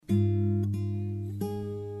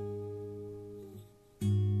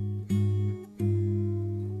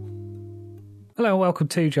Hello and welcome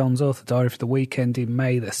to John's Author Diary for the weekend in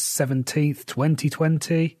May the 17th,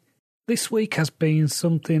 2020. This week has been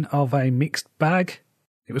something of a mixed bag.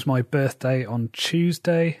 It was my birthday on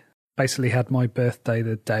Tuesday. Basically had my birthday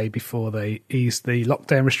the day before they eased the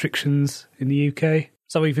lockdown restrictions in the UK.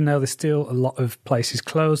 So even though there's still a lot of places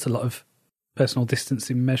closed, a lot of personal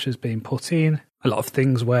distancing measures being put in, a lot of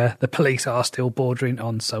things where the police are still bordering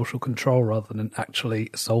on social control rather than actually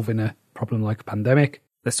solving a problem like a pandemic.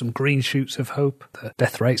 There's some green shoots of hope. The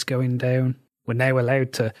death rate's going down. We're now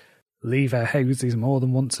allowed to leave our houses more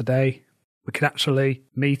than once a day. We can actually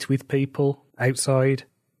meet with people outside,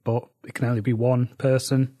 but it can only be one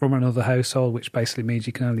person from another household, which basically means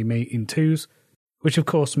you can only meet in twos, which of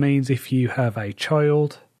course means if you have a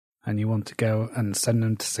child and you want to go and send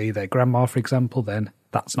them to see their grandma, for example, then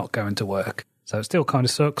that's not going to work. So it still kind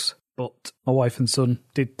of sucks. But my wife and son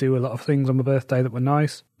did do a lot of things on my birthday that were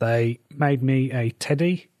nice. They made me a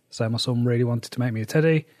teddy. So my son really wanted to make me a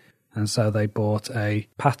teddy. And so they bought a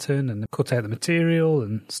pattern and cut out the material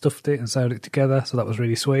and stuffed it and sewed it together. So that was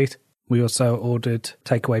really sweet. We also ordered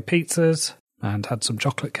takeaway pizzas and had some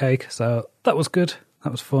chocolate cake. So that was good.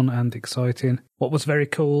 That was fun and exciting. What was very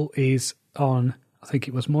cool is on, I think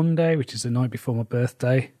it was Monday, which is the night before my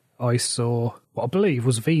birthday, I saw what I believe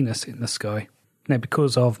was Venus in the sky. Now,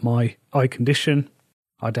 because of my eye condition,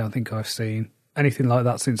 I don't think I've seen anything like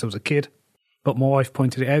that since I was a kid. But my wife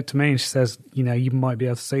pointed it out to me and she says, you know, you might be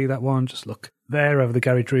able to see that one. Just look there over the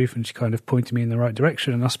garage roof. And she kind of pointed me in the right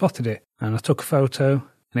direction and I spotted it. And I took a photo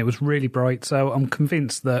and it was really bright. So I'm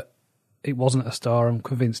convinced that it wasn't a star. I'm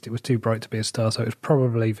convinced it was too bright to be a star. So it was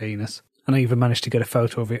probably Venus. And I even managed to get a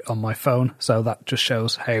photo of it on my phone. So that just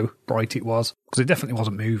shows how bright it was. Because it definitely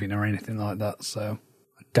wasn't moving or anything like that. So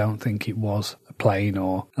don't think it was a plane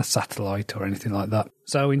or a satellite or anything like that.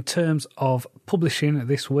 So in terms of publishing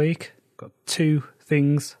this week, got two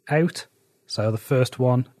things out. So the first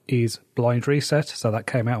one is Blind Reset. So that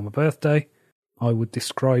came out on my birthday. I would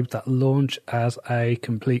describe that launch as a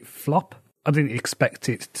complete flop. I didn't expect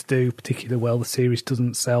it to do particularly well. The series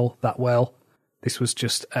doesn't sell that well. This was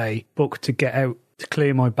just a book to get out to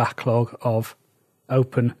clear my backlog of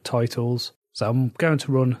open titles. So I'm going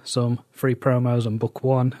to run some free promos on book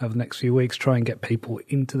one over the next few weeks, try and get people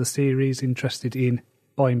into the series interested in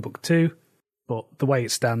buying book two. But the way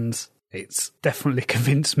it stands, it's definitely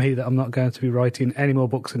convinced me that I'm not going to be writing any more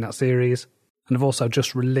books in that series. And I've also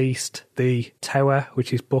just released The Tower,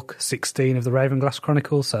 which is book 16 of the Ravenglass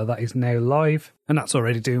Chronicles. So that is now live and that's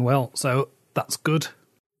already doing well. So that's good.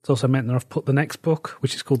 It's also meant that I've put the next book,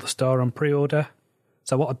 which is called The Star, on pre-order.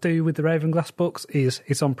 So what I do with the Ravenglass books is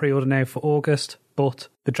it's on pre-order now for August, but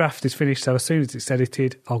the draft is finished, so as soon as it's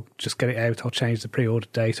edited, I'll just get it out, I'll change the pre-order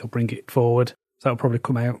date, I'll bring it forward. So it'll probably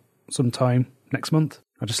come out sometime next month.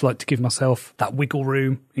 I just like to give myself that wiggle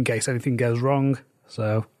room in case anything goes wrong.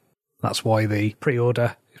 So that's why the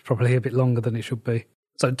pre-order is probably a bit longer than it should be.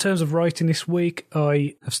 So in terms of writing this week,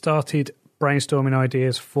 I have started brainstorming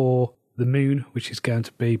ideas for The Moon, which is going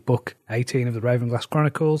to be book 18 of the Ravenglass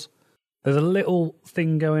Chronicles. There's a little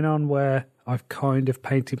thing going on where I've kind of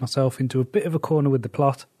painted myself into a bit of a corner with the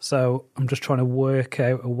plot, so I'm just trying to work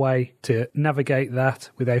out a way to navigate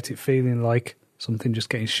that without it feeling like something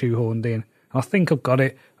just getting shoehorned in. I think I've got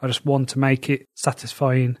it. I just want to make it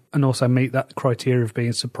satisfying and also meet that criteria of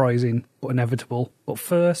being surprising but inevitable. But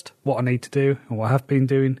first, what I need to do, and what I have been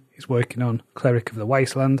doing, is working on Cleric of the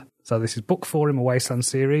Wasteland. So this is book 4 in my Wasteland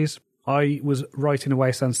series. I was writing a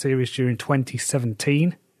Wasteland series during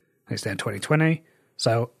 2017. It's now 2020.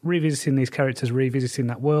 So revisiting these characters, revisiting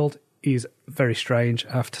that world is very strange,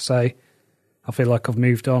 I have to say. I feel like I've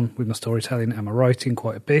moved on with my storytelling and my writing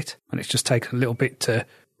quite a bit, and it's just taken a little bit to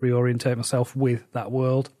reorientate myself with that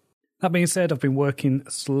world. That being said, I've been working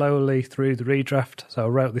slowly through the redraft. So I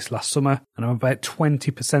wrote this last summer, and I'm about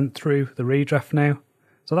 20% through the redraft now.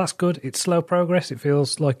 So that's good. It's slow progress. It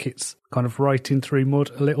feels like it's kind of writing through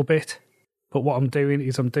mud a little bit. But what I'm doing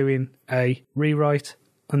is I'm doing a rewrite,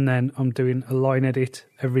 and then I'm doing a line edit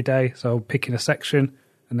every day. So I'm picking a section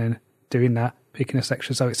and then doing that, picking a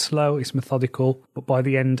section. So it's slow, it's methodical, but by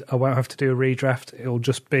the end I won't have to do a redraft. It'll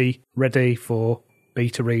just be ready for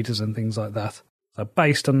beta readers and things like that. So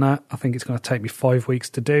based on that, I think it's going to take me 5 weeks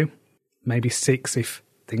to do. Maybe 6 if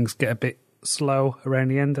things get a bit slow around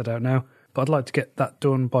the end, I don't know. But I'd like to get that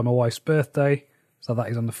done by my wife's birthday. So that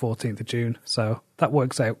is on the 14th of June. So that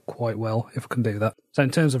works out quite well if I can do that. So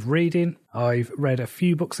in terms of reading, I've read a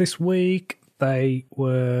few books this week. They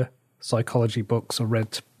were psychology books. I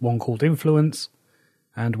read one called Influence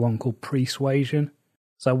and one called Persuasion.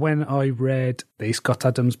 So when I read the Scott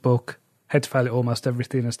Adams book, Head to Fail at Almost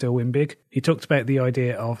Everything and Still Win Big, he talked about the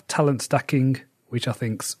idea of talent stacking, which I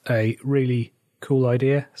think's a really cool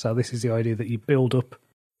idea. So this is the idea that you build up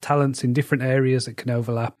talents in different areas that can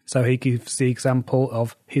overlap. So he gives the example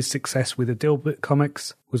of his success with the Dilbert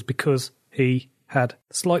comics was because he had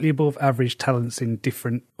slightly above average talents in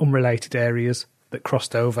different unrelated areas that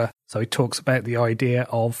crossed over. So he talks about the idea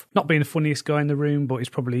of not being the funniest guy in the room, but he's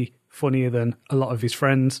probably funnier than a lot of his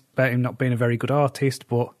friends, about him not being a very good artist,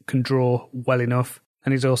 but can draw well enough.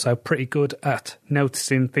 And he's also pretty good at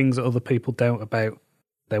noticing things that other people don't about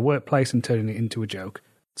their workplace and turning it into a joke.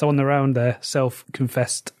 So on their own, they're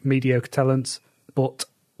self-confessed mediocre talents, but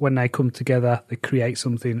when they come together, they create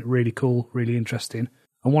something really cool, really interesting.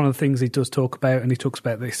 And one of the things he does talk about, and he talks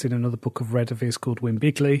about this in another book I've read of his called Win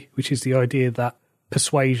Bigly, which is the idea that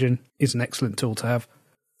persuasion is an excellent tool to have.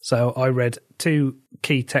 So I read 2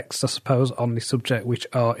 key texts, I suppose, on this subject, which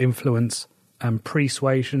are influence and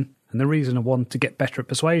persuasion. And the reason I want to get better at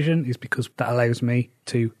persuasion is because that allows me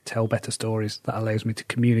to tell better stories. That allows me to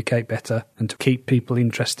communicate better and to keep people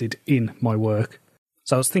interested in my work.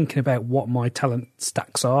 So I was thinking about what my talent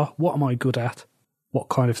stacks are. What am I good at? What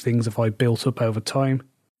kind of things have I built up over time?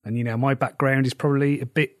 And, you know, my background is probably a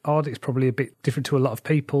bit odd. It's probably a bit different to a lot of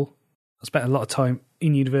people. I spent a lot of time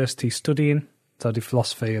in university studying. So I did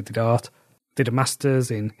philosophy, I did art, did a master's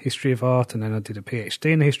in history of art, and then I did a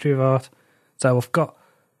PhD in the history of art. So I've got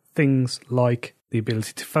things like the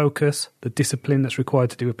ability to focus, the discipline that's required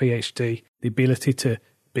to do a PhD, the ability to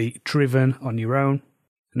be driven on your own,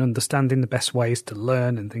 and understanding the best ways to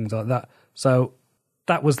learn and things like that. So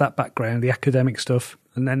that was that background, the academic stuff.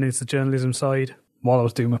 And then there's the journalism side. While I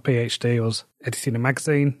was doing my PhD, I was editing a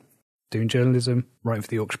magazine, doing journalism, writing for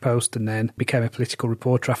the Yorkshire Post, and then became a political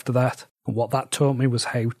reporter after that. And what that taught me was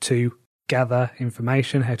how to gather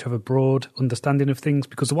information, how to have a broad understanding of things.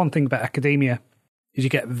 Because the one thing about academia is you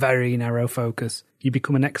get very narrow focus. You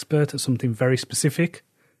become an expert at something very specific.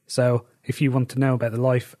 So if you want to know about the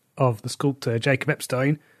life of the sculptor Jacob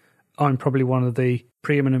Epstein, I'm probably one of the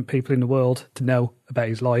preeminent people in the world to know about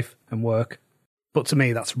his life and work. But to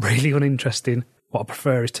me, that's really uninteresting. What I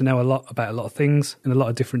prefer is to know a lot about a lot of things in a lot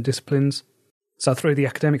of different disciplines. So through the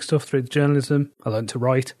academic stuff, through the journalism, I learned to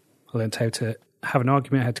write. I learned how to have an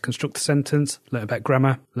argument, how to construct a sentence, learn about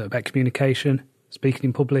grammar, learn about communication, speaking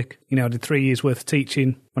in public. You know, I did 3 years worth of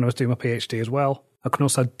teaching when I was doing my PhD as well. I can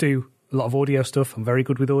also do a lot of audio stuff. I'm very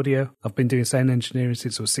good with audio. I've been doing sound engineering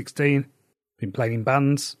since I was 16. Been playing in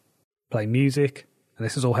bands, playing music, and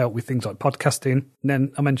this has all helped with things like podcasting. And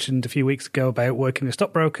then I mentioned a few weeks ago about working with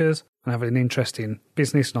stockbrokers and having an interest in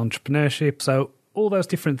business and entrepreneurship. So all those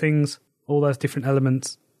different things, all those different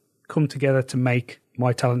elements come together to make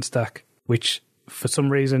my talent stack, which for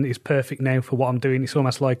some reason is perfect now for what I'm doing. It's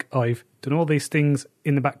almost like I've done all these things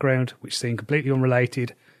in the background which seem completely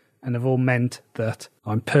unrelated, and have all meant that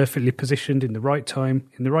I'm perfectly positioned in the right time,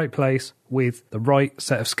 in the right place, with the right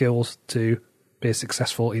set of skills to be a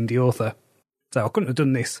successful indie author. So I couldn't have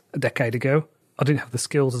done this a decade ago. I didn't have the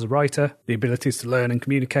skills as a writer, the abilities to learn and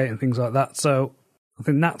communicate and things like that. So I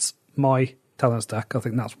think that's my talent stack. I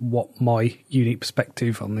think that's what my unique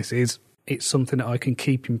perspective on this is. It's something that I can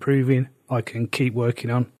keep improving, I can keep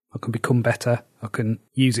working on, I can become better, I can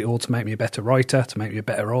use it all to make me a better writer, to make me a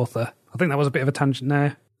better author. I think that was a bit of a tangent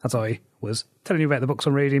there, as I was telling you about the books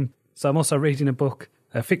I'm reading. So I'm also reading a book,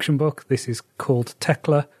 a fiction book. This is called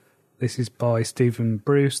Tekla. This is by Stephen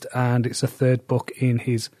Bruce, and it's a third book in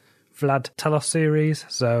his Vlad Telos series.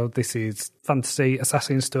 So this is fantasy,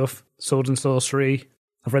 assassin stuff, sword and sorcery.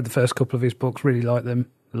 I've read the first couple of his books, really like them,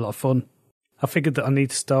 a lot of fun. I figured that I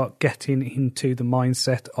need to start getting into the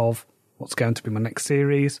mindset of what's going to be my next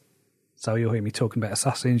series. So you'll hear me talking about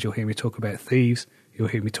assassins, you'll hear me talk about thieves, you'll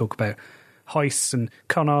hear me talk about heists and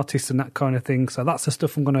con artists and that kind of thing. So that's the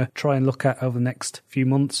stuff I'm going to try and look at over the next few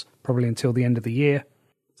months, probably until the end of the year.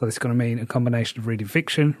 So this is going to mean a combination of reading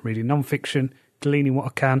fiction, reading non-fiction, gleaning what I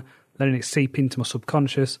can, letting it seep into my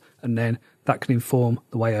subconscious, and then that can inform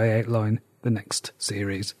the way I outline the next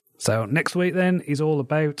series. So next week then is all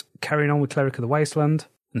about carrying on with Cleric of the Wasteland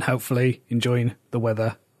and hopefully enjoying the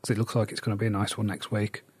weather, because it looks like it's going to be a nice one next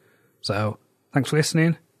week. So thanks for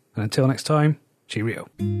listening, and until next time, cheerio.